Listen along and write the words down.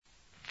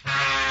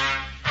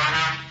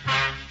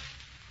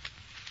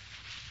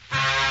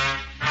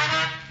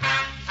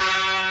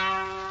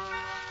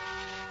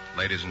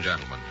ladies and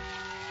gentlemen.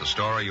 The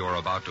story you are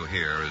about to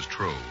hear is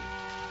true.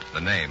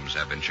 The names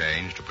have been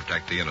changed to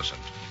protect the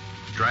innocent.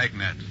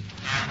 Dragnet.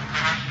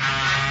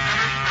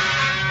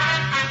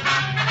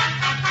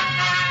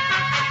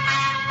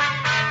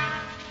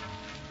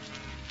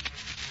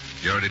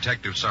 You're a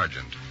detective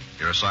sergeant.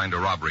 You're assigned to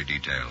robbery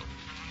detail.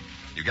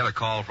 You get a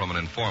call from an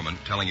informant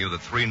telling you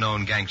that 3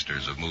 known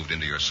gangsters have moved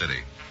into your city.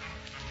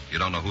 You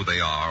don't know who they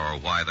are or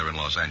why they're in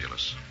Los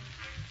Angeles.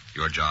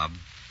 Your job,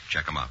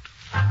 check them out.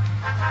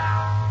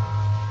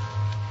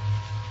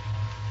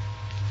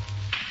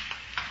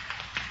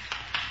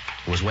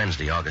 It was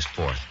Wednesday, August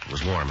 4th. It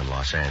was warm in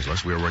Los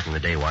Angeles. We were working the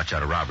day watch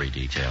out of robbery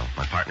detail.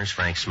 My partner's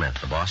Frank Smith.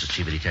 The boss is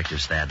Chief of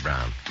Detectives Thad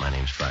Brown. My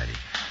name's Friday.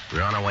 We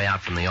were on our way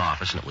out from the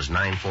office, and it was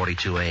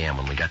 9:42 a.m.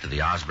 when we got to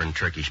the Osborne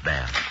Turkish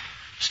Bath.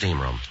 Steam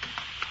room.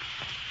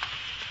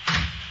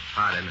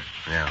 Hot, isn't it?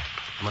 Yeah.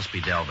 Must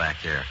be Dell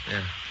back there.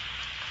 Yeah.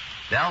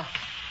 Dell?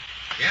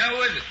 Yeah,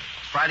 who is it?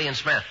 Friday and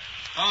Smith.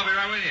 Oh, I'll be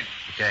right with you.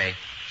 Okay.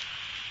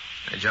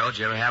 Hey, Joe, did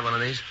you ever have one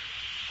of these?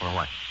 Well,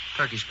 what?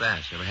 Turkish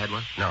baths. You ever had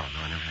one? No,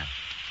 I never have.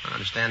 I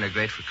understand they're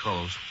great for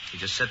colds. You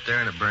just sit there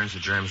and it burns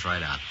the germs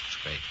right out. It's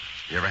great.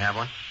 You ever have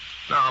one?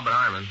 No, but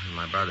Armin,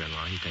 my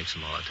brother-in-law, he takes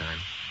them all the time.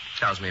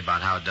 Tells me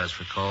about how it does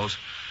for colds.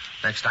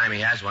 Next time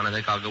he has one, I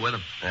think I'll go with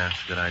him. Yeah,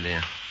 it's a good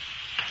idea.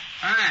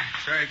 Hi.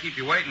 Sorry to keep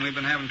you waiting. We've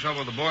been having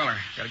trouble with the boiler.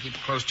 Got to keep a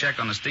close check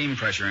on the steam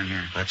pressure in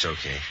here. That's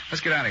okay.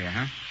 Let's get out of here,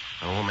 huh?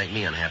 Well, it won't make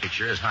me unhappy. It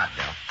sure is hot,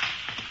 Dell.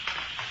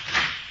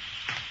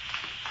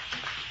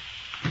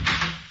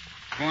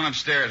 Go on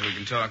upstairs. We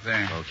can talk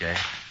there. Okay.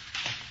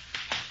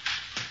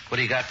 What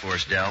do you got for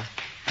us, Dell?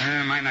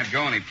 Might not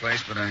go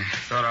anyplace, but I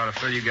thought I ought to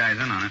fill you guys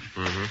in on it.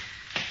 Mm-hmm.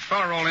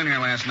 Fellow rolled in here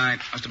last night.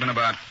 Must have been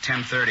about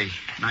 10:30.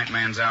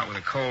 Nightman's out with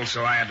a cold,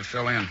 so I had to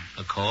fill in.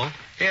 A cold?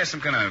 Yeah,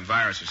 some kind of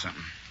virus or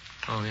something.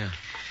 Oh, yeah.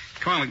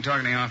 Come on, we can talk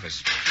in the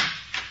office.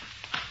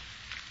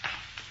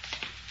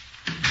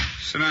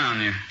 Sit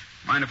down. You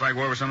mind if I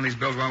go over some of these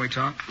bills while we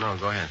talk? No,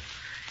 go ahead.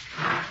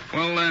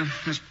 Well,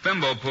 this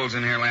bimbo pulls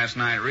in here last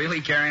night,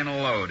 really carrying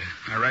a load.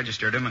 I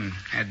registered him and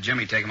had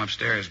Jimmy take him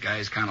upstairs.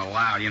 Guy's kind of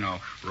loud,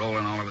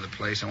 rolling all over the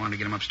place. I wanted to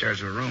get him upstairs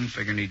to a room,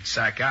 figuring he'd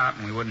sack out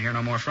and we wouldn't hear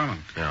no more from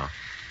him. Yeah.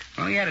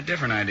 Well, he had a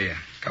different idea.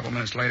 A couple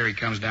minutes later, he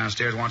comes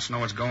downstairs, wants to know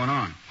what's going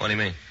on. What do you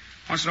mean?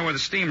 Wants to know where the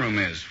steam room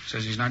is.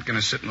 Says he's not going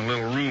to sit in the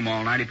little room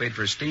all night. He paid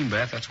for a steam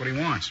bath. That's what he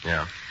wants.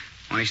 Yeah.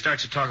 When he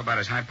starts to talk about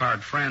his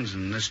high-powered friends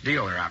and this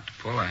deal they're out to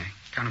pull, I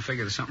kind of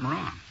figure there's something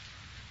wrong.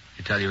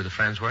 He tell you who the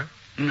friends were?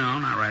 No,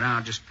 not right now.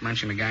 Just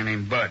mentioned a guy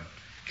named Bud.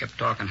 Kept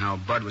talking how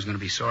Bud was going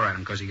to be sore at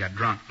him because he got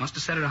drunk. Must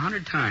have said it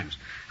 100 times,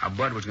 how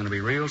Bud was going to be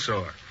real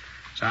sore.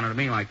 Sounded to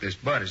me like this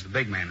Bud is the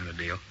big man in the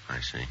deal. I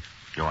see.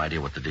 No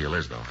idea what the deal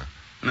is, though, huh?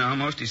 No,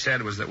 most he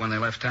said was that when they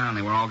left town,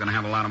 they were all going to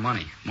have a lot of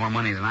money. More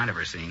money than I'd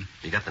ever seen.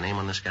 You got the name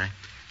on this guy?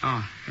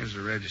 Oh, here's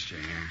the register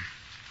here.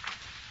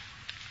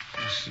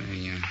 Let's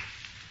see.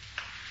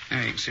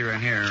 Yeah, you can see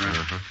right here.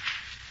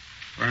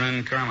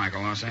 Vernon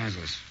Carmichael, Los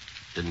Angeles.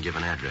 Didn't give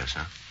an address,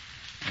 huh?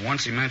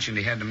 Once he mentioned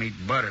he had to meet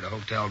Bud at a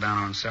hotel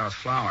down on South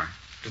Flower.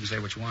 Didn't say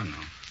which one,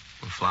 though.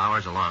 Well,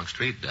 Flower's a long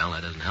street, Dell.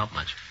 That doesn't help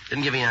much.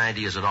 Didn't give you any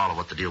ideas at all of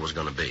what the deal was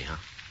going to be, huh?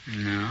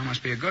 No,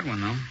 must be a good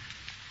one, though.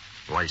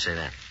 Why do you say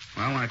that?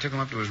 Well, when I took him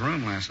up to his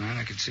room last night,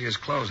 I could see his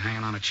clothes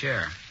hanging on a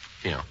chair.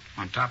 Yeah.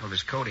 On top of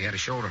his coat, he had a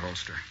shoulder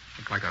holster.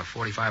 Looked like a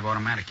 .45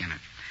 automatic in it.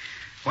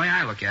 The way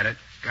I look at it,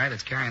 a guy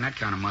that's carrying that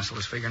kind of muscle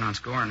is figuring on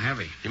scoring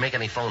heavy. Did you make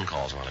any phone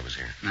calls while he was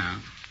here? No.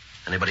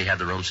 Anybody had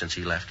the room since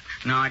he left?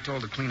 No, I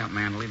told the cleanup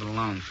man to leave it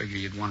alone.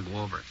 Figured you'd want to go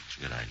over it. It's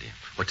a good idea.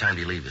 What time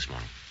did he leave this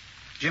morning?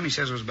 Jimmy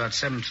says it was about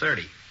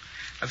 7:30.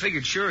 I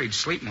figured sure he'd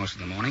sleep most of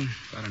the morning.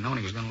 If I'd have known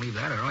he was going to leave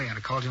that early, I'd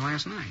have called you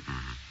last night.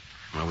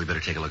 Mm-hmm. Well, we better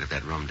take a look at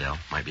that room, Dell.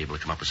 Might be able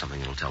to come up with something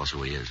that'll tell us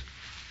who he is.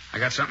 I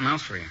got something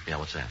else for you. Yeah,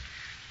 what's that?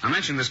 I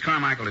mentioned this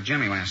Carmichael to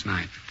Jimmy last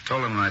night.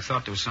 Told him that I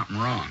thought there was something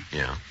wrong.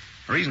 Yeah.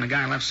 The reason the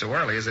guy left so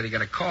early is that he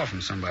got a call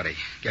from somebody.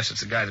 Guess it's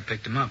the guy that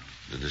picked him up.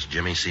 Did this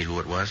Jimmy see who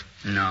it was?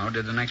 No,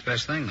 did the next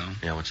best thing, though.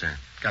 Yeah, what's that?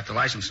 Got the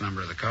license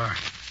number of the car.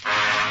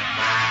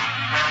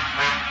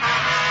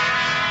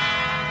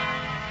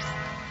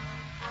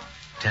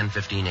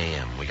 10:15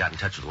 a.m. We got in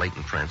touch with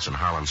Leighton Prince, and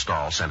Harlan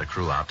Stahl sent a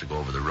crew out to go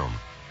over the room.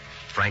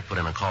 Frank put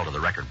in a call to the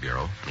record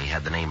bureau, and he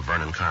had the name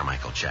Vernon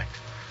Carmichael checked.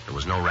 There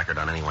was no record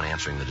on anyone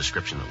answering the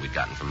description that we'd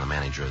gotten from the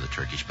manager of the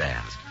Turkish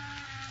baths.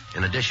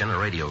 In addition, a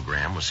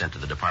radiogram was sent to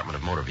the Department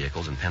of Motor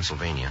Vehicles in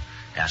Pennsylvania,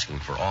 asking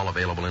for all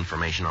available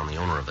information on the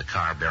owner of the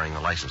car bearing the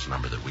license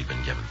number that we'd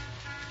been given.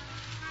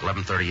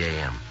 11:30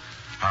 a.m.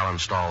 Harlan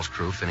Stahl's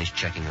crew finished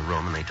checking the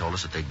room, and they told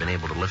us that they'd been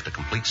able to lift a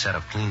complete set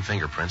of clean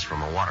fingerprints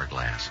from a water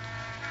glass.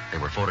 They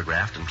were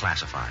photographed and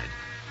classified.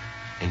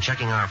 In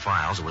checking our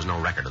files, there was no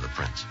record of the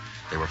prints.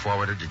 They were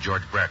forwarded to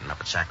George Brereton up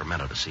at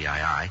Sacramento to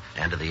CII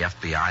and to the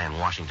FBI in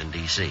Washington,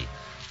 D.C.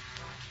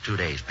 2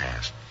 days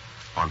passed.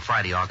 On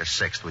Friday, August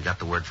 6th, we got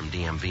the word from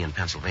DMV in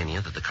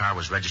Pennsylvania that the car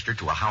was registered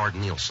to a Howard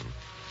Nielsen.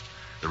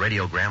 The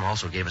radiogram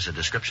also gave us a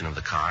description of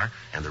the car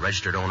and the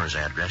registered owner's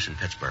address in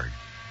Pittsburgh.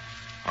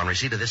 On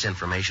receipt of this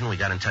information, we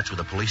got in touch with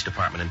the police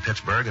department in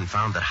Pittsburgh and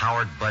found that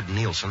Howard Bud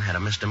Nielsen had a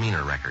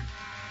misdemeanor record.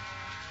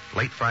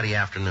 Late Friday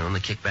afternoon,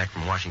 the kickback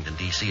from Washington,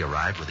 D.C.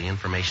 arrived with the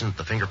information that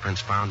the fingerprints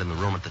found in the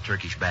room at the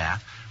Turkish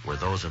Bath were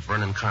those of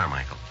Vernon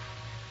Carmichael.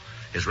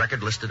 His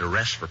record listed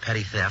arrests for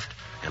petty theft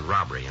and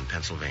robbery in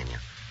Pennsylvania.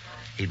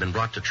 He'd been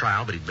brought to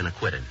trial, but he'd been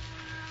acquitted.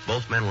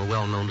 Both men were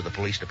well known to the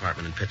police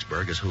department in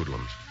Pittsburgh as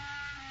hoodlums.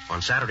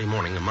 On Saturday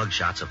morning, the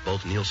mugshots of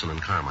both Nielsen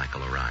and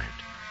Carmichael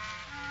arrived.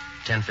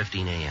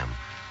 10:15 a.m.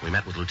 We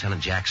met with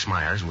Lieutenant Jack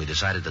Smyers, and we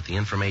decided that the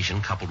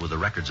information, coupled with the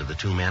records of the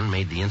two men,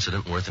 made the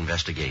incident worth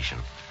investigation.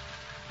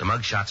 The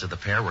mugshots of the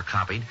pair were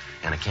copied,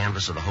 and a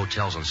canvass of the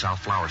hotels on South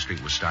Flower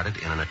Street was started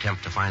in an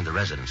attempt to find the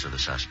residence of the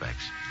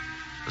suspects.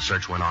 The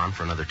search went on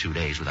for another 2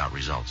 days without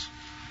results.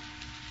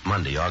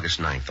 Monday, August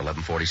 9th,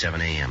 11:47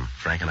 a.m.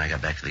 Frank and I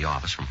got back to the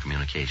office from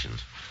communications.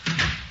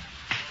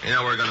 You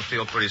know, we're going to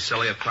feel pretty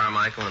silly if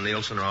Carmichael and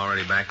Nielsen are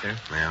already back there.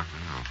 Yeah,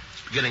 I know.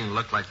 It's beginning to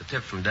look like the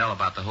tip from Dell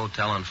about the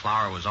hotel on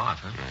Flower was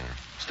off, huh? Yeah.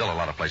 Still a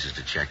lot of places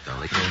to check,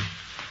 though.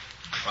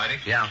 Friday?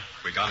 Yeah.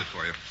 We got it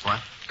for you. What?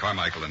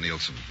 Carmichael and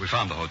Nielsen. We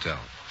found the hotel.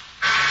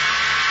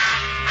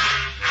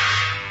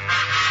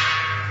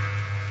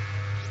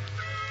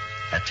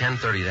 At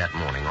 10:30 that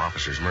morning,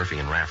 officers Murphy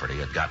and Rafferty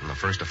had gotten the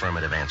first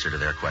affirmative answer to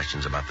their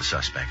questions about the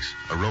suspects.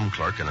 A room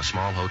clerk in a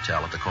small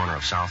hotel at the corner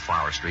of South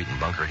Flower Street and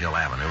Bunker Hill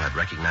Avenue had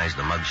recognized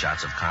the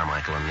mugshots of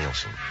Carmichael and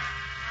Nielsen.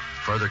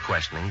 Further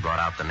questioning brought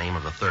out the name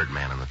of the third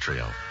man in the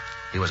trio.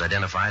 He was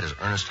identified as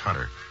Ernest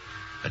Hunter.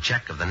 A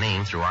check of the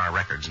name through our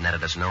records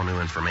netted us no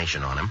new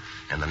information on him,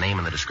 and the name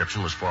and the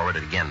description was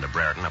forwarded again to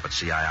Brereton up at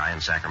CII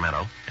in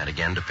Sacramento and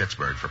again to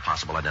Pittsburgh for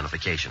possible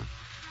identification.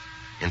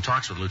 In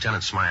talks with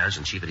Lieutenant Smyers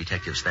and Chief of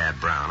Detectives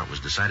Thad Brown, it was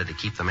decided to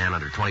keep the man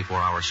under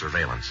 24-hour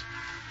surveillance.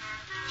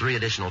 3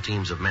 additional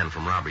teams of men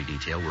from robbery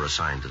detail were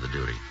assigned to the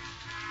duty.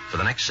 For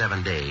the next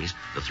 7 days,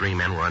 the 3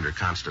 men were under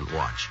constant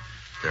watch.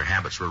 Their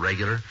habits were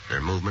regular.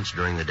 Their movements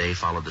during the day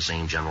followed the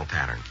same general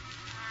pattern.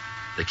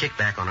 The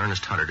kickback on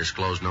Ernest Hunter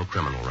disclosed no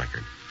criminal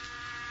record.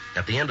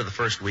 At the end of the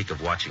first week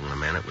of watching the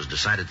men, it was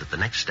decided that the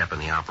next step in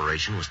the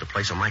operation was to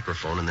place a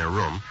microphone in their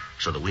room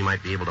so that we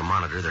might be able to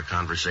monitor their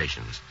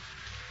conversations.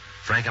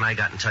 Frank and I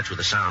got in touch with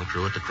the sound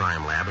crew at the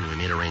crime lab, and we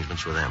made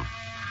arrangements with them.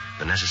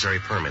 The necessary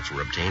permits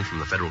were obtained from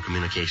the Federal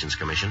Communications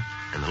Commission,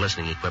 and the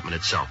listening equipment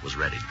itself was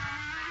ready.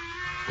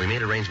 We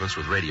made arrangements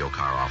with radio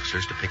car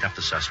officers to pick up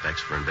the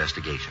suspects for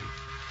investigation.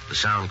 The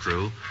sound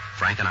crew,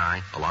 Frank and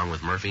I, along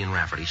with Murphy and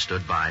Rafferty,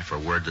 stood by for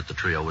word that the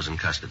trio was in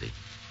custody.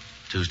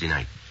 Tuesday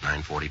night,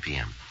 9:40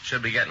 p.m.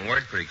 Should be getting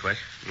word pretty quick.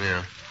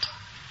 Yeah.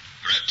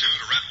 Red 2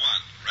 to Red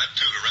 1. Red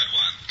 2 to Red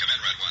 1. Come in,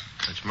 Red 1.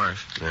 That's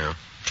Murph. Yeah.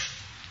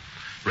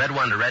 Red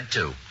 1 to Red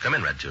 2. Come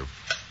in, Red 2. Any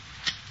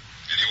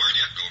word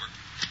yet, Gover?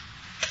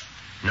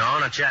 No,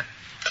 not yet.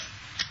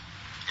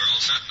 We're all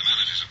set in the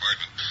manager's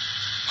apartment.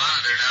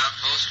 Monitored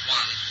outpost 1.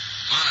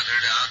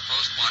 Monitored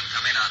outpost 1.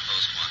 Come in,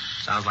 outpost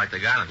 1. Sounds like they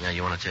got it. Yeah,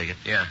 you want to take it?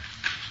 Yeah.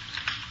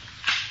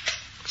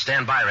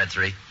 Stand by, Red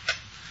 3.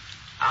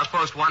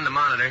 Outpost 1 to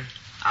monitor.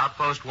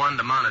 Outpost 1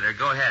 to monitor.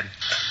 Go ahead.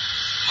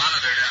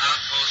 Monitor to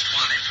outpost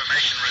 1.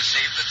 Information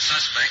received that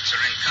suspects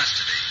are in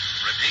custody.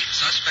 Repeat,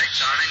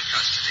 suspects are in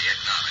custody.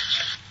 Acknowledge.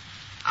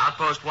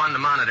 Outpost 1 to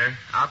monitor.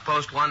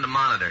 Outpost 1 to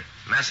monitor.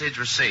 Message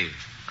received.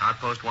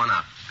 Outpost 1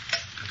 up.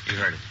 You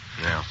heard it.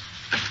 Yeah.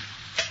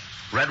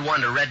 Red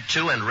 1 to Red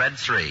 2 and Red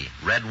 3.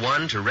 Red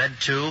 1 to Red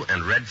 2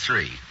 and Red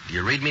 3. Do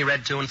you read me,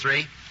 Red 2 and 3?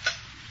 Red 2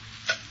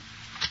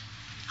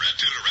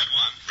 to Red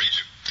 1. Read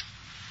you.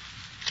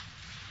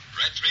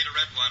 Red 3 to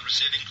Red 1.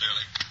 Receiving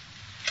clearly.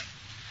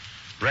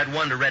 Red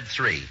 1 to Red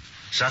 3.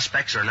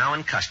 Suspects are now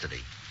in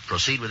custody.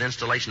 Proceed with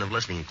installation of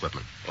listening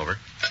equipment. Over.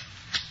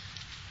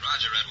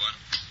 Roger, Red 1.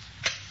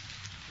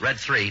 Red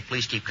 3,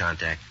 please keep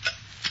contact.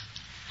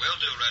 Will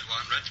do, Red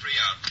 1. Red 3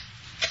 out.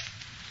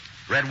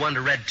 Red 1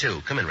 to Red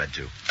 2. Come in, Red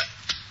 2. Red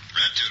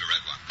 2 to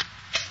Red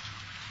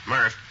 1.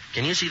 Murph,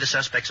 can you see the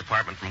suspect's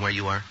apartment from where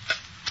you are?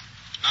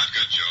 Not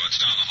good, Joe. It's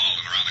down the hall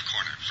and around the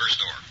corner. First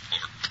door.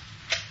 Over.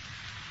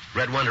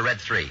 Red 1 to Red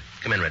 3.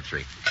 Come in, Red 3.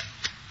 Red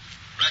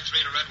 3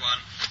 to Red 1.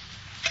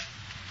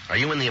 Are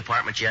you in the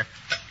apartment yet?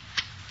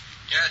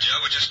 Yeah, Joe.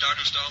 We're just starting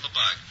to install the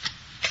bug.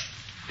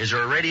 Is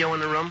there a radio in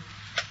the room?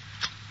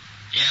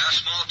 Yeah, a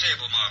small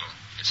table model.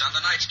 It's on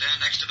the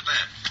nightstand next to the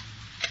bed.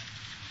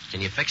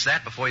 Can you fix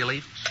that before you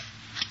leave?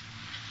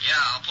 Yeah,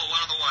 I'll pull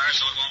one of the wires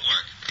so it won't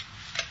work.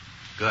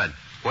 Good.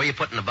 Where are you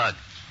putting the bug?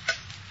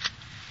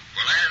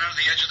 We're laying it under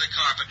the edge of the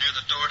carpet near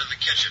the door to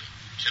the kitchen.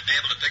 Should be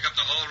able to pick up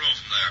the whole room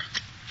from there.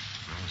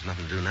 Well, there's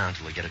nothing to do now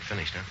until we get it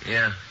finished, huh?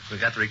 Yeah. We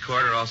got the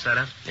recorder all set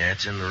up? Yeah,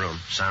 it's in the room.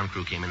 Sound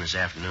crew came in this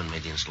afternoon and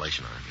made the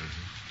installation on it.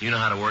 Mm-hmm. You know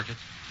how to work it?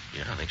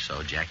 Yeah, I think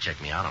so. Jack checked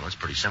me out on it. It's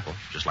pretty simple.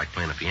 Just like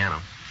playing a piano.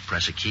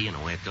 Press a key and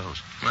away it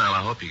goes. Well,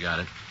 I hope you got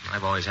it.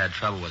 I've always had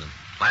trouble with them.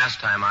 Last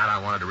time out,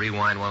 I wanted to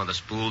rewind one of the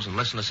spools and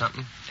listen to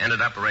something.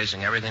 Ended up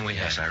erasing everything we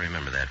had. Yes, I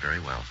remember that very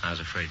well. I was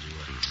afraid you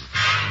would.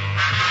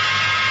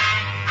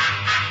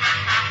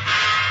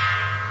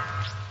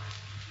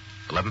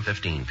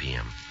 11:15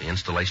 p.m. The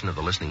installation of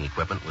the listening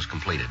equipment was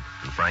completed,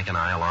 and Frank and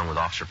I, along with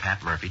Officer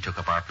Pat Murphy, took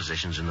up our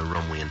positions in the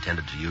room we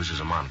intended to use as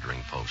a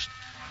monitoring post.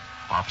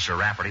 Officer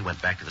Rafferty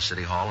went back to the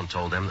city hall and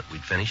told them that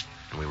we'd finished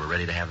and we were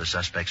ready to have the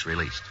suspects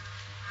released.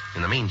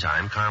 In the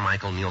meantime,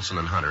 Carmichael, Nielsen,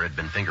 and Hunter had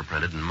been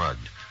fingerprinted and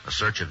mugged. A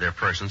search of their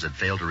persons had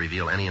failed to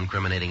reveal any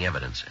incriminating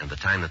evidence, and the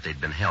time that they'd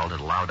been held had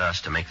allowed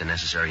us to make the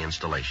necessary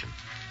installation.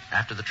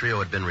 After the trio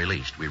had been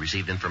released, we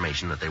received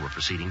information that they were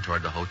proceeding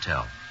toward the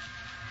hotel.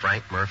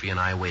 Frank, Murphy, and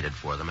I waited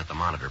for them at the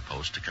monitor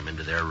post to come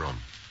into their room.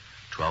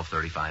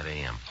 12:35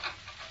 a.m.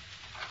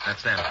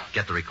 That's them.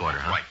 Get the recorder,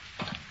 huh? Right.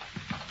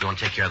 You want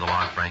to take care of the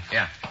log, Frank?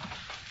 Yeah.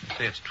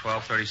 See, it's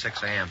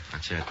 12:36 a.m.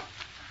 That's it.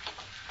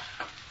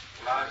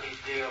 Lousy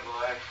deal,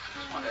 boy.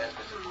 Just want to ask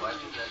us some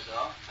questions, that's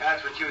all.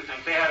 That's what you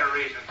think. They had a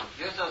reason.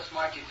 You're so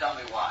smart, you tell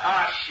me why.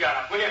 Ah, shut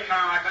up. Will you,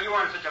 Carmichael? You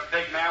weren't such a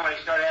big man when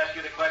he started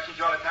asking you the questions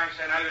all the time,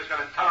 saying how he was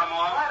going to tell them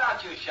all. Why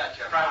don't you shut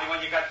your Probably mouth?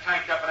 when you got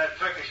tanked up in that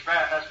Turkish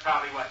bath, that's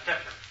probably what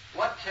tipped him.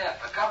 What tip?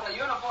 A couple of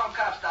uniformed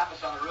cops stop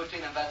us on a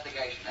routine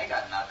investigation. They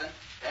got nothing.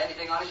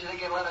 Anything on us, you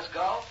think you'll let us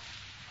go?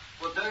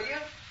 Well, do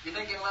you? You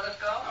think you'll let us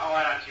go? Oh,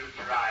 why don't you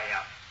dry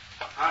up?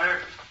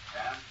 Hunter,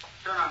 Yeah?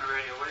 turn on the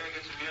radio, will you?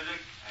 Get some music?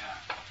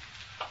 Yeah.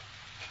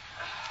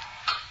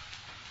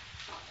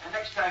 And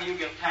next time you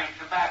get tanked,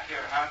 come back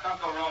here, huh? Don't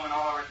go roaming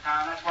all over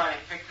town. That's why they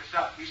picked us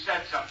up. You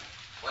said something.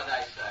 What'd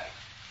I say?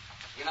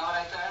 You know what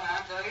I said,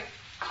 huh? Do you?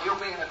 You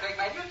being a big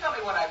man, you tell me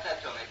what I said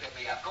to him. They picked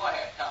me up. Go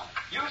ahead, tell me.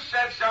 You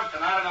said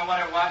something. I don't know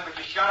what it was, but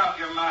you shut off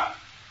your mouth.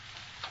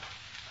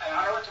 Hey,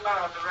 Hunter, what's the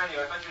matter with the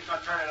radio? I thought you was going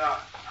to turn it on.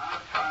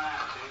 I'm trying,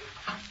 see?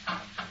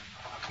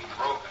 Must be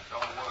broken.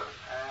 Don't work.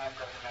 That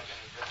doesn't make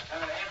any difference. I'm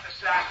going to hit the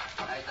sack.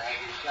 Nice to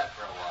have you shut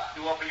for a while.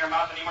 You open your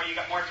mouth anymore, you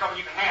got more trouble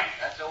than you can handle.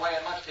 That's the way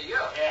it looks to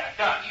you. Yeah, it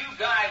does. You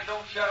guys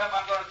don't shut up,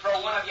 I'm going to throw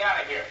one of you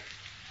out of here.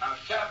 Now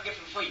shut up and get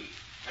some sleep.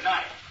 Good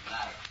night.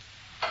 Nice.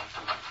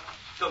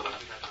 Still wish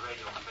we got the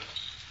radio on.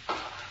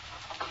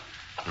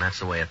 And that's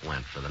the way it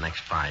went for the next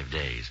 5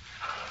 days.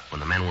 When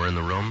the men were in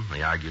the room,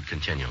 they argued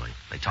continually.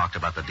 They talked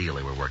about the deal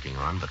they were working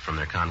on, but from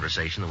their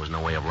conversation, there was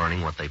no way of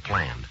learning what they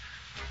planned.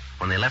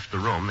 When they left the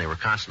room, they were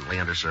constantly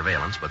under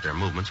surveillance, but their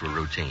movements were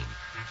routine.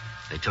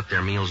 They took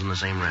their meals in the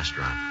same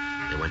restaurant.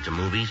 They went to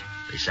movies.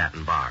 They sat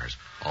in bars,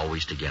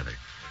 always together.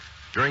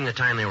 During the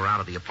time they were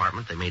out of the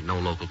apartment, they made no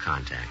local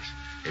contacts.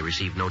 They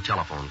received no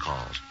telephone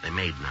calls. They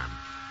made none.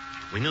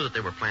 We knew that they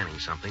were planning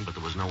something, but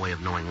there was no way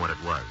of knowing what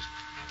it was.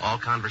 All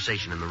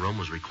conversation in the room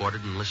was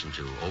recorded and listened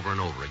to over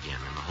and over again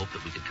in the hope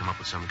that we could come up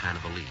with some kind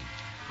of a lead.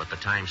 But the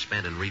time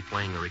spent in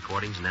replaying the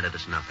recordings netted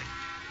us nothing.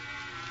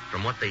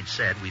 From what they'd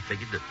said, we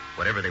figured that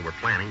whatever they were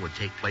planning would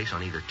take place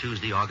on either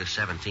Tuesday, August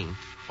 17th,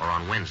 or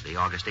on Wednesday,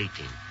 August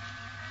 18th.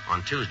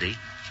 On Tuesday,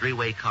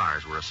 3-way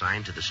cars were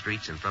assigned to the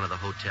streets in front of the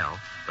hotel,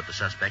 but the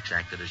suspects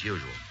acted as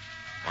usual.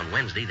 On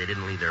Wednesday, they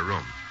didn't leave their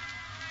room.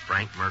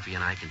 Frank, Murphy,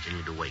 and I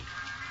continued to wait.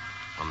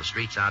 On the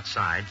streets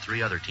outside,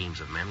 3 other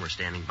teams of men were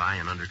standing by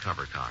in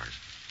undercover cars.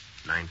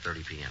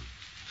 9:30 p.m.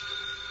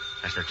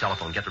 That's their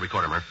telephone. Get the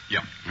recorder, Murph.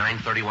 Yep.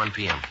 9:31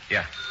 p.m.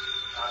 Yeah.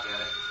 I'll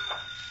get it.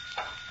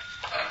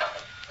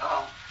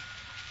 Hello?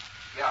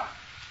 Yeah.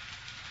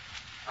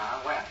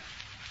 When?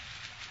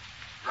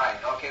 Right.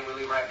 Okay, we'll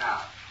leave right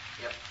now.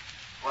 Yep.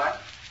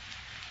 What?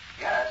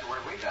 Yeah, that's the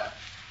word we got.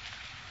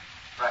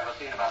 Right, we'll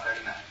see you in about 30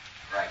 minutes.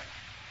 Right.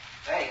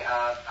 Hey,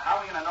 how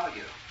are we going to know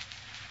you?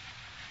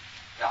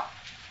 Yeah.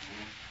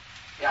 Mm-hmm.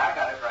 Yeah, I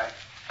got it right.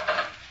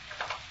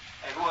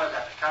 Hey, who was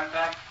that? The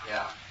contact?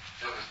 Yeah.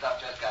 The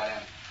stuff just got in.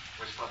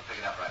 We're supposed to pick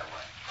it up right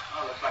away.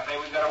 Oh, looks like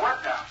maybe we've got to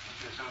work now.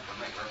 Too soon for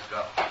me. Let's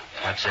go.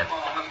 That's it. Come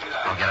on, let's get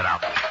out. I'll get it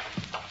out.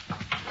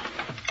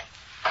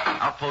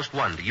 Outpost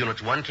 1 to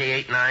units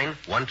 1K89,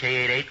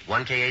 1K88,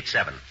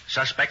 1K87.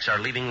 Suspects are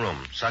leaving room.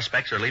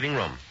 Suspects are leaving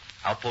room.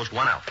 Outpost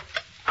 1 out.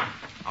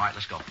 All right,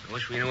 let's go. I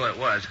wish we knew what it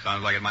was.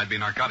 Sounds like it might be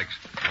narcotics.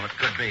 Well, it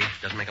could be.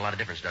 Doesn't make a lot of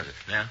difference, does it?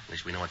 Yeah? At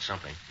least we know it's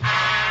something.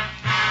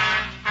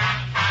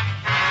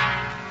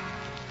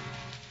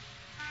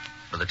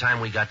 By the time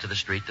we got to the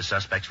street, the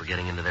suspects were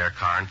getting into their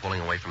car and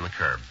pulling away from the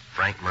curb.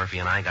 Frank, Murphy,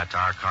 and I got to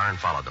our car and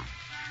followed them.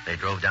 They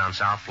drove down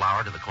South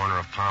Flower to the corner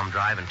of Palm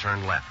Drive and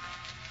turned left.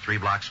 3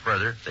 blocks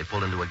further, they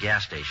pulled into a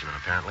gas station and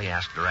apparently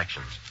asked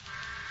directions.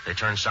 They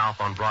turned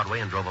south on Broadway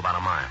and drove about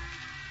a mile.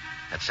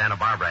 At Santa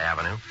Barbara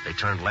Avenue, they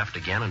turned left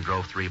again and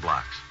drove 3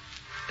 blocks.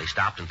 They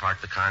stopped and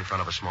parked the car in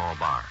front of a small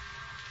bar.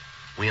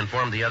 We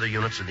informed the other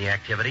units of the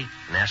activity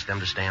and asked them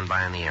to stand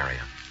by in the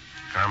area.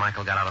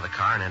 Carmichael got out of the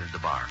car and entered the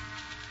bar.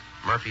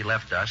 Murphy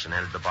left us and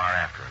entered the bar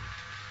after him.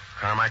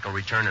 Carmichael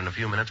returned in a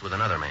few minutes with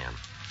another man.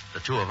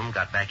 The 2 of them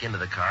got back into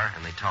the car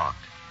and they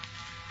talked.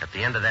 At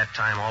the end of that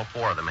time, all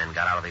 4 of the men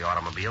got out of the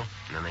automobile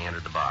and then they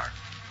entered the bar.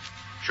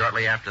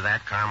 Shortly after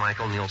that,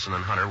 Carmichael, Nielsen,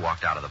 and Hunter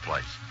walked out of the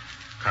place.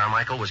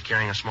 Carmichael was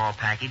carrying a small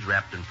package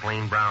wrapped in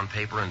plain brown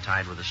paper and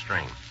tied with a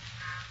string.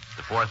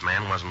 The 4th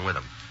man wasn't with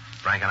him.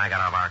 Frank and I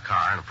got out of our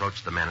car and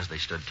approached the men as they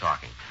stood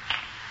talking.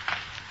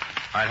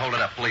 All right, hold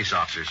it up, police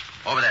officers.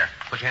 Over there.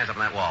 Put your hands up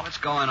on that wall. What's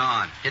going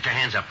on? Get your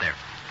hands up there.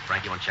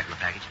 Frank, you want to check in the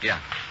package? Yeah.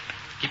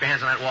 Keep your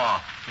hands on that wall.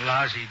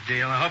 Lousy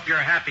deal. I hope you're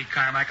happy,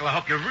 Carmichael. I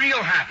hope you're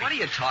real happy. What are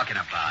you talking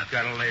about? I've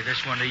got to lay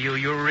this one to you.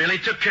 You really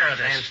took care of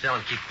this. Stand still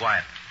and keep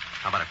quiet.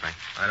 How about it, Frank?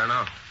 I don't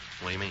know.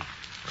 What do you mean?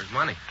 Where's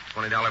money?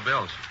 $20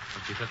 bills.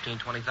 Must be $15,000,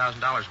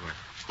 $20,000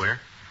 worth. Where?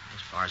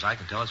 As far as I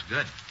can tell, it's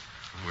good.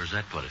 Where's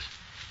that put us?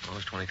 Well,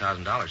 there's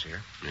 $20,000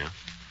 here. Yeah.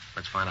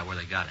 Let's find out where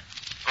they got it.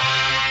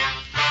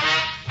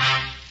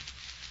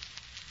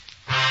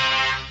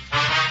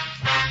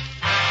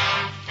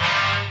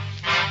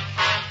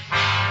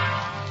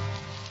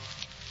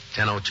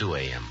 10:02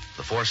 a.m.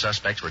 The 4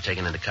 suspects were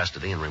taken into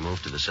custody and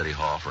removed to the city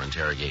hall for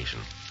interrogation.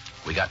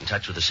 We got in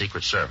touch with the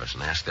Secret Service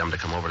and asked them to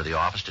come over to the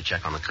office to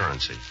check on the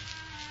currency.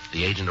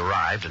 The agent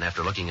arrived and,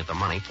 after looking at the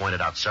money,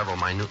 pointed out several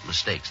minute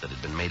mistakes that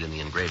had been made in the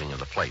engraving of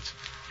the plates.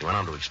 He went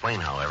on to explain,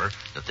 however,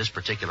 that this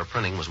particular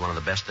printing was one of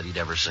the best that he'd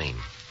ever seen.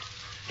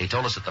 He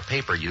told us that the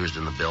paper used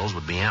in the bills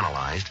would be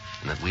analyzed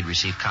and that we'd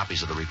receive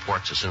copies of the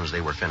reports as soon as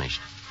they were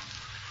finished.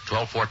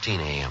 12:14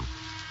 a.m.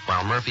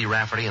 While Murphy,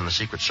 Rafferty, and the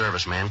Secret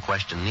Service man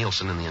questioned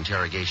Nielsen in the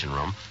interrogation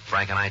room,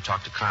 Frank and I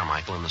talked to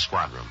Carmichael in the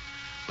squad room.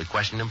 We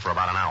questioned him for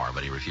about an hour,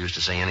 but he refused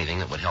to say anything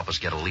that would help us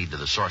get a lead to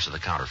the source of the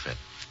counterfeit.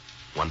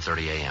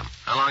 1:30 a.m.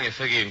 How long you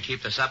figure you can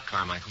keep this up,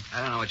 Carmichael?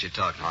 I don't know what you're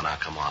talking about. Oh, now,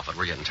 come off it.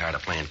 We're getting tired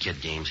of playing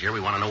kid games here.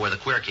 We want to know where the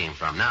queer came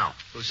from now.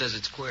 Who says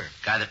it's queer?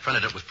 Guy that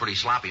printed it was pretty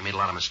sloppy. Made a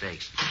lot of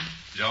mistakes.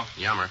 Joe?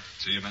 Yummer.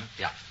 See you a minute?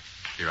 Yeah.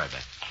 Be right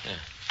back. Yeah.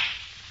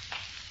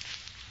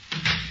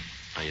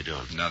 How you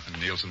doing? Nothing.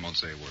 Nielsen won't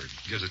say a word.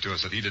 Gives it to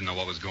us that he didn't know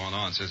what was going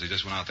on. Says he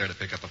just went out there to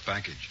pick up a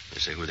package. They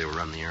say who they were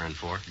running the errand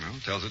for? Well,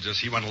 tells it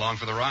just he went along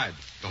for the ride.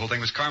 The whole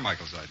thing was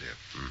Carmichael's idea.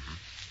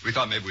 Mm-hmm. We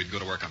thought maybe we'd go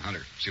to work on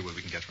Hunter, see what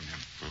we can get from him.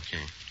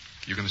 Okay.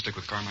 You going to stick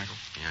with Carmichael?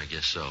 Yeah, I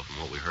guess so.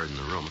 From what we heard in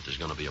the room, if there's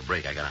going to be a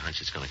break, I got a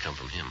hunch it's going to come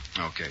from him.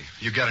 Okay.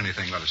 You got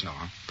anything, let us know,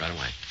 huh? Right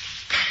away.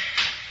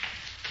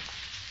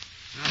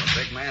 Oh,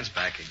 the big man's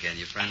back again.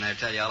 Your friend there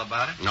tell you all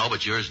about it? No,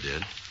 but yours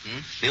did.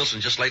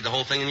 Nielsen just laid the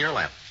whole thing in your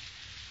lap.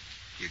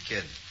 You're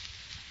kidding.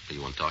 Do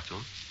you want to talk to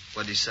him?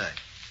 What'd he say?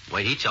 The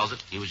way he tells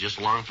it, he was just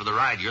along for the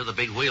ride. You're the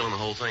big wheel in the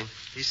whole thing.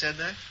 He said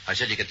that? I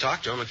said you could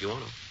talk to him if you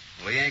want to.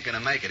 Well, he ain't going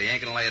to make it. He ain't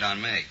going to lay it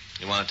on me.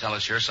 You want to tell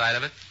us your side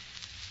of it?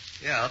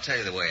 Yeah, I'll tell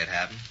you the way it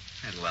happened.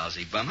 That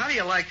lousy bum. How do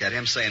you like that,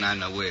 him saying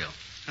I'm the wheel?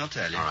 I'll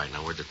tell you. All right,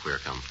 now where'd the queer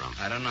come from?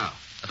 I don't know.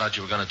 I thought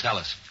you were going to tell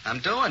us. I'm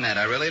doing that.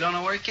 I really don't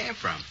know where it came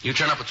from. You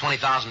turn up with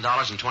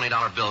 $20,000 and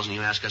 $20 bills, and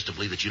you ask us to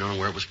believe that you don't know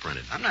where it was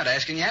printed. I'm not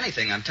asking you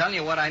anything. I'm telling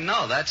you what I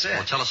know. That's it.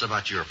 Well, tell us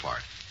about your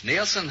part.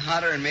 Nielsen,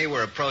 Hunter, and me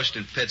were approached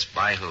in Pittsburgh.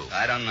 By who?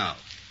 I don't know.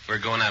 We're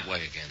going that way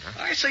again, huh?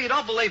 All right, so you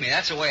don't believe me.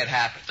 That's the way it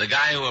happened. The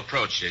guy who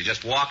approached you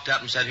just walked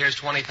up and said, here's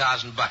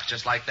 $20,000,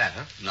 just like that,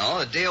 huh? No,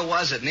 the deal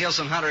was that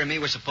Nielsen, Hunter, and me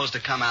were supposed to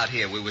come out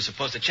here. We were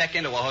supposed to check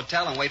into a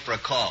hotel and wait for a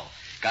call.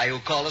 Guy who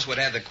called us would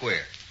have the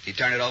queer. He'd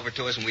turn it over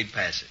to us and we'd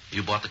pass it.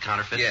 You bought the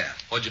counterfeit? Yeah.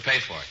 What'd you pay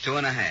for it?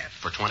 2.5.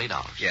 For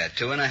 $20? Yeah,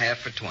 2.5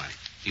 for 20.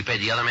 You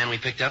paid the other man we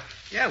picked up?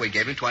 Yeah, we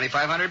gave him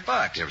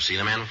 $2,500. You ever see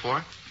the man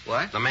before?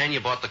 What? The man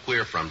you bought the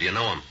queer from. Do you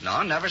know him?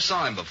 No, never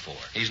saw him before.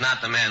 He's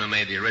not the man who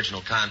made the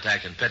original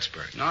contact in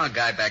Pittsburgh. No, a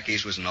guy back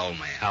east was an old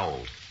man. How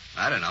old?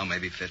 I don't know,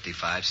 maybe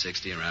 55,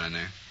 60, around in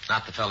there.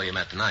 Not the fellow you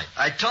met tonight.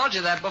 I told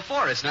you that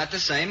before. It's not the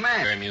same man.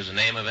 Hear him use a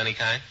name of any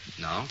kind?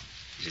 No.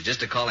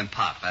 Just to call him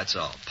Pop, that's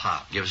all.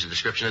 Pop. Give us a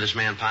description of this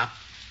man, Pop.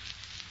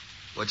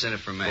 What's in it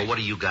for me? Well, what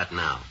do you got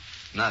now?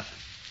 Nothing.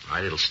 All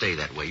right, it'll stay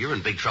that way. You're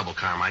in big trouble,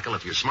 Carmichael.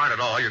 If you're smart at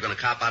all, you're going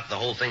to cop out the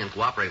whole thing and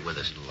cooperate with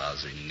us.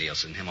 Lousy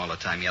Nielsen. Him all the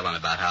time yelling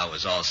about how it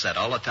was all set.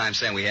 All the time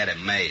saying we had it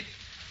made.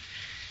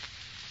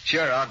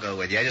 Sure, I'll go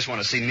with you. I just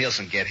want to see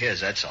Nielsen get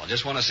his, that's all.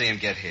 Just want to see him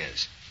get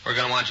his. We're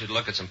going to want you to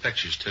look at some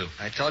pictures, too.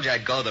 I told you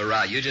I'd go the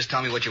route. You just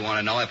tell me what you want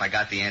to know. If I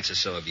got the answer,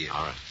 so have you.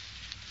 All right.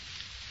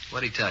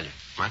 What'd he tell you?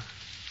 What?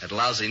 That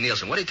lousy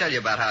Nielsen. What'd he tell you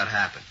about how it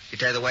happened? He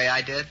tell you the way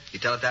I did? You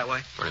tell it that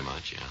way? Pretty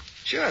much, yeah.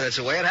 Sure, that's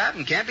the way it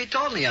happened. Can't be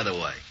told any other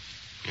way.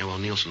 Yeah, well,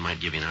 Nielsen might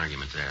give you an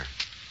argument there.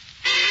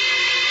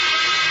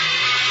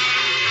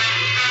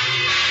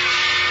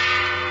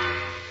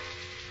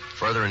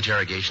 Further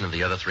interrogation of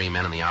the other 3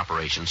 men in the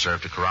operation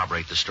served to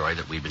corroborate the story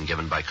that we'd been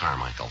given by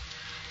Carmichael.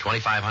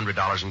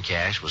 $2,500 in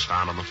cash was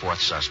found on the 4th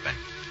suspect.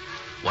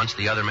 Once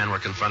the other men were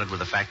confronted with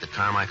the fact that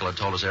Carmichael had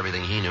told us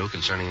everything he knew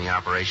concerning the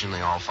operation,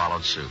 they all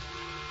followed suit.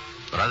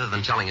 But other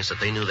than telling us that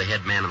they knew the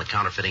head man in the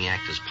counterfeiting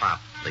act as Pop,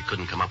 they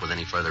couldn't come up with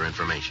any further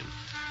information.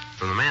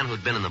 From the man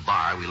who'd been in the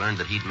bar, we learned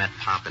that he'd met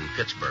Pop in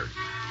Pittsburgh.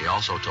 He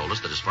also told us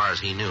that as far as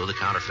he knew, the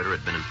counterfeiter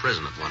had been in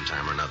prison at one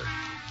time or another.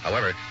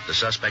 However, the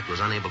suspect was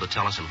unable to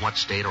tell us in what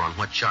state or on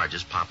what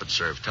charges Pop had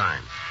served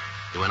time.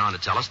 He went on to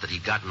tell us that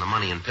he'd gotten the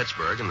money in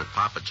Pittsburgh and that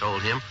Pop had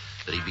told him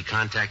that he'd be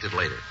contacted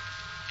later.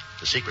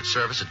 The Secret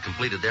Service had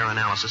completed their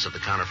analysis of the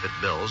counterfeit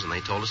bills, and they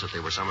told us that they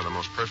were some of the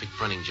most perfect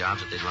printing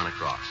jobs that they'd run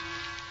across.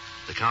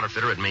 The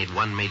counterfeiter had made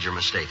one major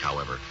mistake,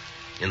 however.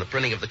 In the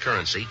printing of the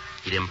currency,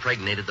 he'd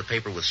impregnated the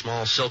paper with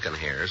small silken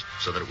hairs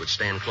so that it would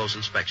stand close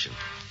inspection.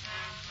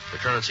 The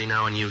currency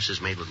now in use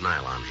is made with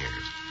nylon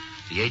hairs.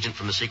 The agent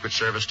from the Secret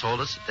Service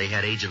told us that they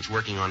had agents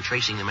working on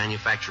tracing the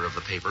manufacturer of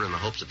the paper in the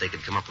hopes that they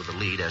could come up with a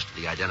lead as to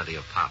the identity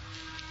of Pop.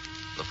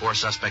 The 4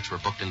 suspects were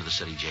booked into the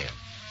city jail.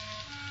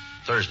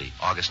 Thursday,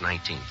 August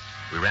 19th,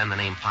 we ran the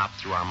name Pop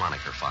through our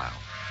moniker file.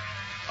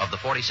 Of the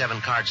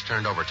 47 cards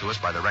turned over to us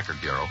by the Record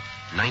Bureau,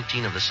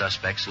 19 of the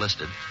suspects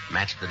listed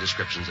matched the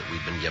descriptions that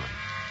we'd been given.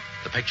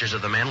 The pictures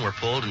of the men were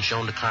pulled and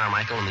shown to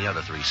Carmichael and the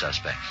other 3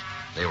 suspects.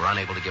 They were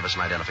unable to give us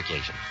an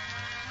identification.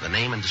 The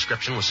name and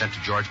description was sent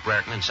to George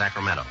Brereton in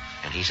Sacramento,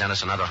 and he sent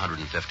us another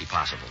 150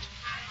 possibles.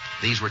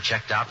 These were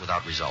checked out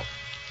without result.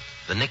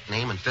 The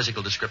nickname and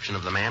physical description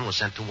of the man was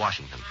sent to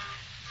Washington,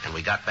 and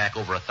we got back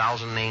over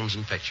 1,000 names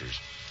and pictures.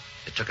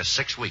 It took us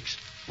 6 weeks,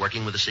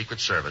 working with the Secret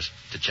Service,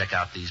 to check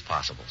out these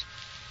possibles.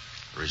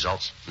 The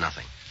results,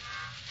 nothing.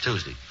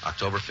 Tuesday,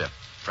 October 5th,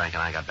 Frank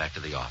and I got back to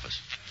the office.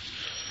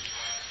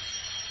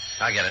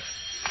 I get it.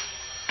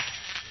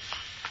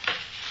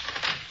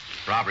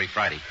 Robbery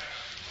Friday.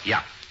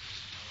 Yeah.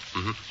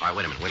 Mm-hmm. All right,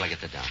 wait a minute. Wait till I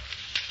get that down.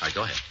 All right,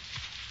 go ahead.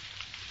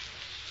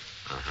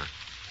 Uh-huh.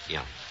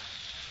 Yeah.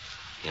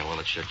 Yeah, well,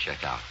 it should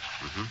check out.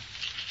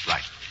 Mm-hmm.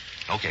 Right.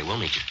 Okay, we'll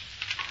meet you.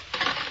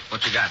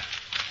 What you got?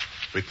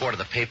 Report of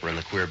the paper and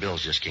the queer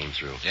bills just came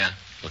through. Yeah?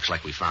 Looks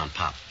like we found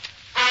Pop.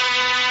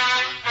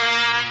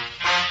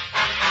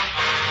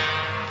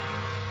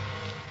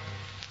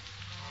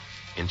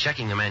 In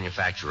checking the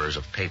manufacturers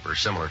of paper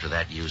similar to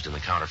that used in the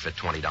counterfeit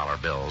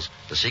 $20 bills,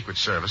 the Secret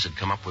Service had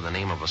come up with the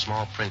name of a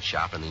small print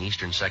shop in the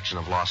eastern section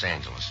of Los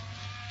Angeles.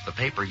 The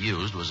paper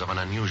used was of an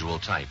unusual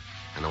type,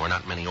 and there were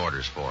not many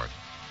orders for it.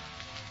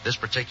 This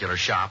particular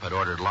shop had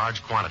ordered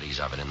large quantities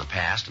of it in the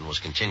past and was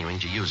continuing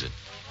to use it.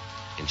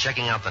 In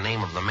checking out the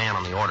name of the man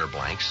on the order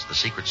blanks, the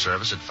Secret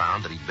Service had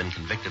found that he'd been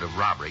convicted of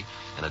robbery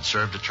and had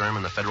served a term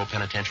in the federal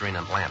penitentiary in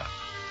Atlanta.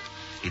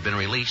 He'd been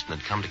released and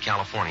had come to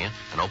California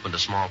and opened a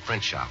small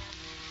print shop.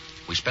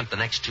 We spent the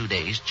next 2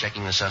 days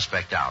checking the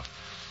suspect out.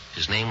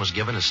 His name was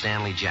given as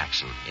Stanley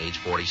Jackson, age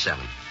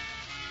 47.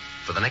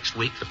 For the next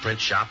week, the print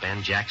shop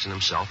and Jackson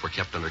himself were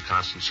kept under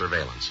constant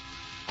surveillance.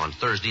 On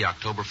Thursday,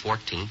 October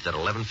 14th at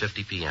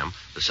 11:50 p.m.,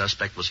 the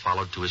suspect was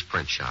followed to his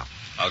print shop.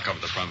 I'll cover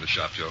the front of the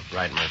shop, Joe.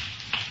 Right, Murph.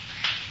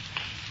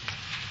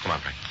 Come on,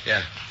 Frank.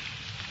 Yeah.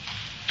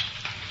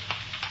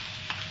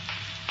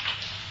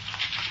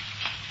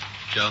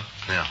 Joe?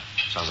 Yeah.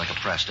 Sounds like a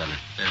press, doesn't it?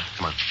 Yeah.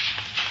 Come on.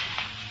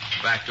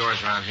 Back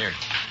door's around here.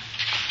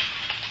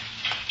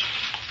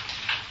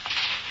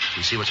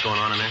 You see what's going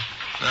on in there?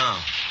 No.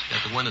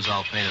 Got the windows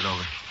all painted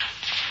over.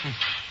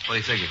 What do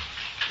you figure?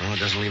 Well, it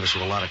doesn't leave us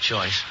with a lot of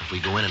choice. If we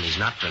go in and he's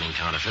not printing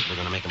counterfeit, we're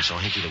going to make him so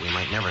hinky that we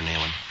might never nail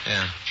him.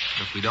 Yeah.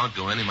 If we don't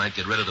go in, he might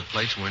get rid of the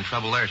plates, and we're in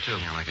trouble there, too.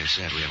 Yeah, like I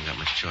said, we haven't got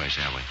much choice,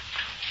 have we?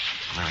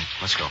 All right,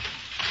 let's go.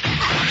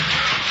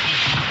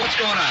 What's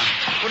going on?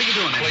 What are you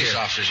doing in Police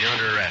here? officers, you're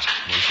under arrest.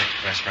 You want to check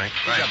the press, Frank?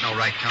 You got no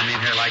right to come in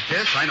here like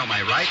this. I know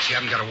my rights. You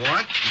haven't got a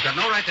warrant. You've got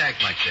no right to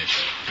act like this.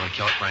 You want to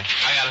kill it, Frank?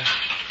 I got it.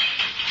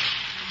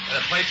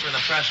 The plates are in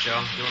the press,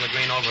 Joe. Doing the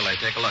green overlay.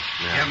 Take a look.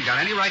 You haven't got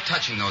any right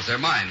touching those. They're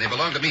mine. They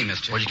belong to me,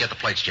 mister. Where'd you get the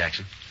plates,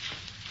 Jackson?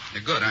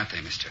 They're good, aren't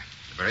they, mister?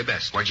 The very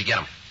best. Where'd you get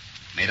them?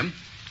 Made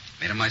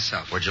them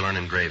myself. Where'd you learn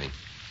engraving?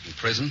 In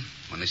prison.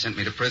 When they sent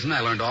me to prison, I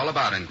learned all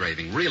about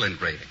engraving. Real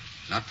engraving.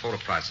 Not photo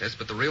process,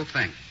 but the real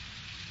thing.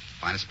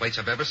 Finest plates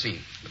I've ever seen.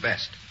 The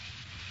best.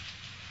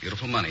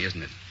 Beautiful money,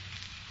 isn't it?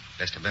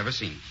 Best I've ever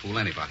seen. Fool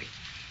anybody.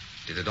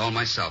 Did it all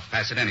myself.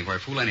 Pass it anywhere.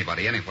 Fool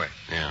anybody, anywhere.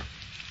 Yeah.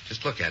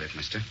 Just look at it,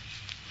 mister.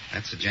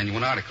 That's a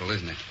genuine article,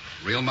 isn't it?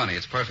 Real money.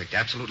 It's perfect.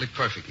 Absolutely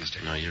perfect,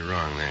 mister. No, you're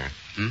wrong there.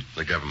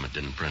 The government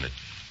didn't print it.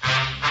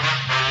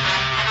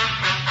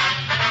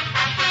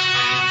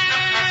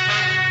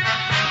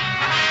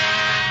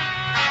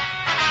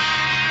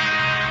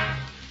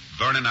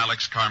 Vernon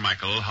Alex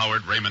Carmichael,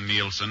 Howard Raymond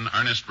Nielsen,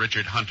 Ernest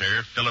Richard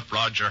Hunter, Philip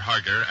Roger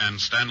Harger, and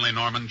Stanley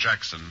Norman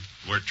Jackson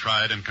were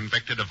tried and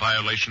convicted of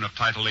violation of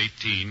Title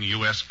 18,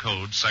 U.S.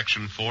 Code,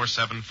 Section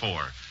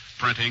 474,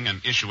 printing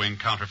and issuing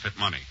counterfeit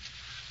money.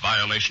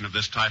 Violation of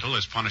this title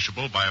is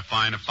punishable by a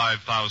fine of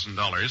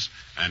 $5,000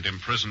 and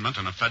imprisonment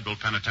in a federal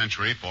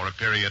penitentiary for a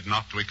period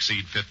not to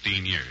exceed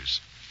 15 years.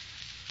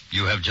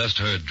 You have just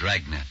heard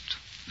Dragnet,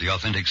 the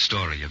authentic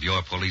story of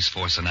your police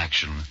force in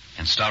action,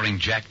 and starring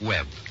Jack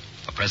Webb,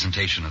 a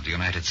presentation of the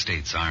United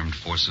States Armed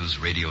Forces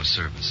Radio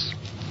Service.